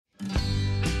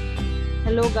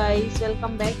Hello guys,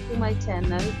 welcome back to my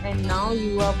channel, and now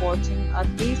you are watching a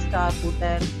 3-star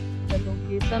hotel. The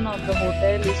location of the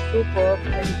hotel is superb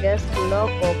and guests love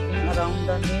walking around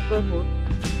the neighborhood.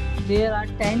 There are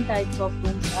 10 types of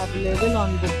rooms available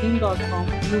on booking.com.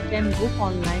 You can book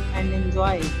online and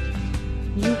enjoy it.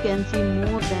 You can see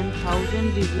more than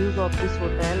 1000 reviews of this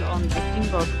hotel on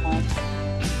booking.com.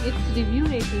 Its review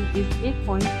rating is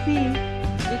 8.3,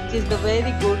 which is the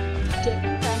very good.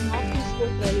 Check-in time of this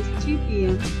hotel is 3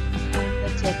 p.m. and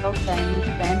the check-out time is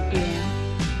 10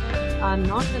 p.m. Are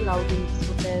not allowed in this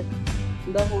hotel.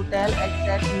 The hotel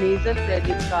accepts major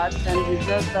credit cards and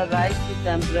reserves the right to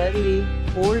temporarily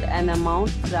hold an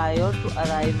amount prior to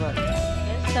arrival.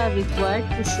 Guests are required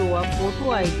to show a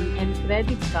photo ID and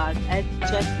credit card at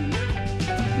check-in.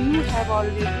 If you have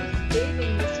already stayed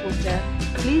in this hotel,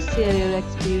 please share your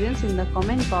experience in the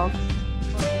comment box.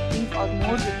 For booking or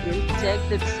more details, check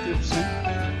the description.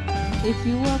 If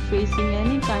you are facing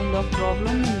any kind of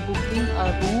problem in booking a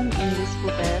room in this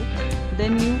hotel,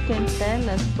 then you can tell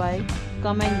us by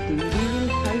commenting. We will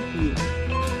help you.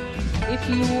 If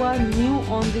you are new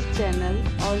on this channel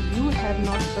or you have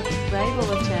not subscribed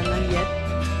our channel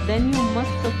yet, then you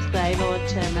must subscribe our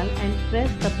channel and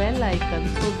press the bell icon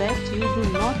so that you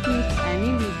do not miss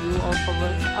any video of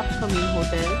our upcoming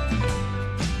hotel.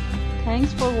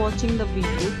 Thanks for watching the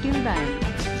video till the end.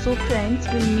 So friends,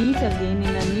 will meet again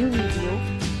in a new video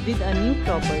with a new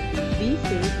property. Be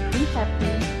safe, be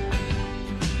happy.